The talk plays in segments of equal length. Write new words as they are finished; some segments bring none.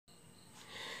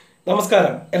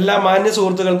നമസ്കാരം എല്ലാ മാന്യ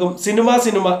സുഹൃത്തുക്കൾക്കും സിനിമ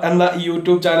എന്ന ഈ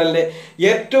യൂട്യൂബ് ചാനലിന്റെ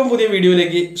ഏറ്റവും പുതിയ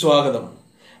വീഡിയോയിലേക്ക് സ്വാഗതം.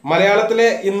 മലയാളത്തിലെ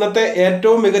ഇന്നത്തെ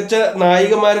ഏറ്റവും മികച്ച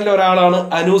നായികമാരിൽ ഒരാളാണ്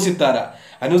അനുസിത്താര.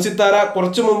 അനുസിത്താര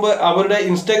കുറച്ചു മുമ്പ് അവരുടെ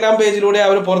ഇൻസ്റ്റാഗ്രാം പേജിലൂടെ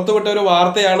അവർ പുറത്തുവിട്ട ഒരു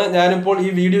വാർത്തയാണ് ഞാനിപ്പോൾ ഈ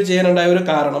വീഡിയോ ചെയ്യാനുണ്ടായ ഒരു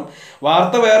കാരണം.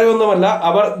 വാർത്ത വേറെ ഒന്നുമല്ല,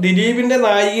 അവർ ദിലീപിന്റെ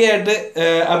നായികയായിട്ട്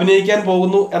അഭിനയിക്കാൻ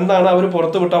പോകുന്നു എന്നാണ് അവർ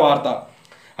പുറത്തുവിട്ട വാർത്ത.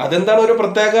 അതെന്താണ് ഒരു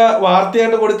പ്രത്യേക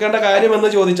വാർത്തയായിട്ട് കൊടുക്കേണ്ട കാര്യം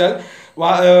എന്ന് ചോദിച്ചാൽ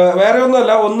വേറെ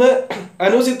ഒന്നുമല്ല. ഒന്ന്,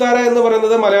 അനുസിത്താര എന്ന്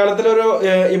പറയുന്നത് മലയാളത്തിലെ ഒരു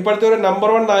ഇപ്പോഴത്തെ ഒരു നമ്പർ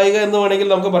 1 നായിക എന്ന് വേണമെങ്കിൽ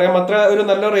നമുക്ക് പറയാം. അത്ര ഒരു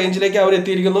നല്ല റേഞ്ചിലേക്ക് അവർ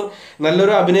എത്തിയിരിക്കുന്നു.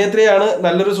 നല്ലൊരു അഭിനേത്രിയാണ്,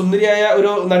 നല്ലൊരു സുന്ദരിയായ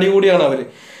ഒരു നടി കൂടിയാണ് അവര്.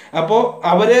 അപ്പോൾ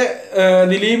അവര്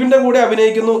ദിലീപിന്റെ കൂടെ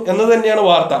അഭിനയിക്കുന്നു എന്ന് തന്നെയാണ്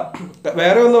വാർത്ത.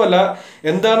 വേറെ ഒന്നുമല്ല.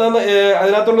 എന്താണെന്ന്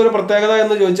അതിനകത്തുള്ള ഒരു പ്രത്യേകത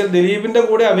എന്ന് ചോദിച്ചാൽ, ദിലീപിന്റെ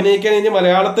കൂടെ അഭിനയിക്കാൻ ഇനി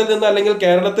മലയാളത്തിൽ നിന്ന് അല്ലെങ്കിൽ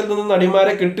കേരളത്തിൽ നിന്ന്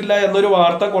നടിമാരെ കിട്ടില്ല എന്നൊരു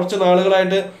വാർത്ത കുറച്ച്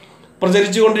നാളുകളായിട്ട്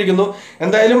പ്രചരിച്ചുകൊണ്ടിരിക്കുന്നു.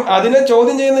 എന്തായാലും അതിനെ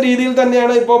ചോദ്യം ചെയ്യുന്ന രീതിയിൽ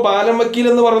തന്നെയാണ് ഇപ്പോൾ ബാലം വക്കീൽ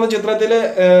എന്ന് പറയുന്ന ചിത്രത്തില്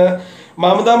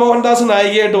മമത മോഹൻദാസ്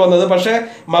നായികയായിട്ട് വന്നത്. പക്ഷെ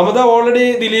മമത ഓൾറെഡി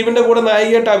ദിലീപിന്റെ കൂടെ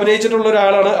നായികയായിട്ട് അഭിനയിച്ചിട്ടുള്ള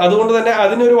ഒരാളാണ്. അതുകൊണ്ട് തന്നെ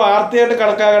അതിനൊരു വാർത്തയായിട്ട്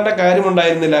കണക്കാക്കേണ്ട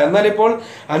കാര്യമുണ്ടായിരുന്നില്ല. എന്നാൽ ഇപ്പോൾ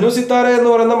അനുസിത്താര എന്ന്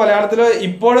പറയുന്ന മലയാളത്തിലെ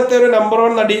ഇപ്പോഴത്തെ ഒരു നമ്പർ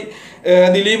 1 നടി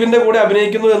ദിലീപിന്റെ കൂടെ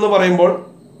അഭിനയിക്കുന്നു എന്ന് പറയുമ്പോൾ,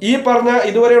 ഈ പറഞ്ഞ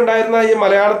ഇതുവരെ ഉണ്ടായിരുന്ന ഈ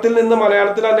മലയാളത്തിൽ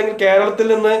അല്ലെങ്കിൽ കേരളത്തിൽ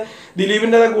നിന്ന്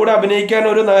ദിലീപിന്റെ കൂടെ അഭിനയിക്കാൻ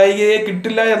ഒരു നായികയെ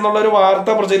കിട്ടില്ല എന്നുള്ളൊരു വാർത്ത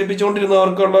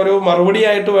പ്രചരിപ്പിച്ചുകൊണ്ടിരുന്നവർക്കുള്ള ഒരു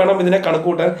മറുപടിയായിട്ട് വേണം ഇതിനെ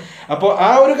കണക്കൂട്ടാൻ. അപ്പോൾ ആ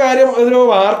ഒരു കാര്യം ഒരു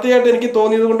വാർത്തയായിട്ട് എനിക്ക്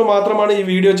തോന്നിയത് കൊണ്ട് മാത്രമാണ് ഈ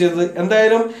വീഡിയോ ചെയ്തത്.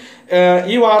 എന്തായാലും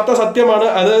ഈ വാർത്ത സത്യമാണ്.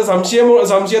 അത്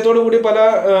സംശയത്തോടു കൂടി പല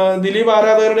ദിലീപ്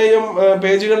ആരാധകരുടെയും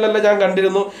പേജുകളിലെല്ലാം ഞാൻ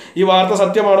കണ്ടിരുന്നു ഈ വാർത്ത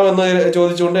സത്യമാണോ എന്ന്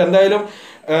ചോദിച്ചുകൊണ്ട്. എന്തായാലും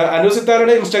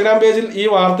അനുസിത്താരയുടെ ഇൻസ്റ്റാഗ്രാം പേജിൽ ഈ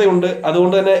വാർത്തയുണ്ട്.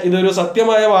 അതുകൊണ്ട് തന്നെ ഇതൊരു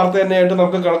സത്യമായ വാർത്ത തന്നെയായിട്ട്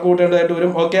നമുക്ക് കണക്ക് കൂട്ടേണ്ടതായിട്ട്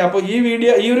വരും. ഓക്കെ, അപ്പോൾ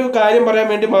ഈ ഒരു കാര്യം പറയാൻ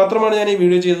വേണ്ടി മാത്രമാണ് ഞാൻ ഈ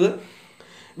വീഡിയോ ചെയ്തത്.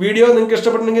 വീഡിയോ നിങ്ങൾക്ക്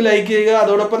ഇഷ്ടപ്പെട്ടുണ്ടെങ്കിൽ ലൈക്ക് ചെയ്യുക.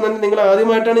 അതോടൊപ്പം തന്നെ നിങ്ങൾ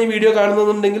ആദ്യമായിട്ടാണ് ഈ വീഡിയോ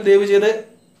കാണുന്നുണ്ടെങ്കിൽ ദയവ് ചെയ്ത്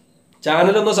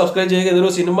ചാനലൊന്ന് സബ്സ്ക്രൈബ് ചെയ്യുക.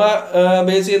 ഇതൊരു സിനിമ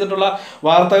ബേസ് ചെയ്തിട്ടുള്ള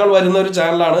വാർത്തകൾ വരുന്ന ഒരു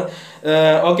ചാനലാണ്.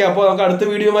 ഓക്കെ, അപ്പോൾ നമുക്ക്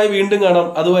അടുത്ത വീഡിയോയുമായി വീണ്ടും കാണാം.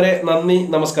 അതുവരെ നന്ദി,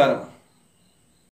 നമസ്കാരം.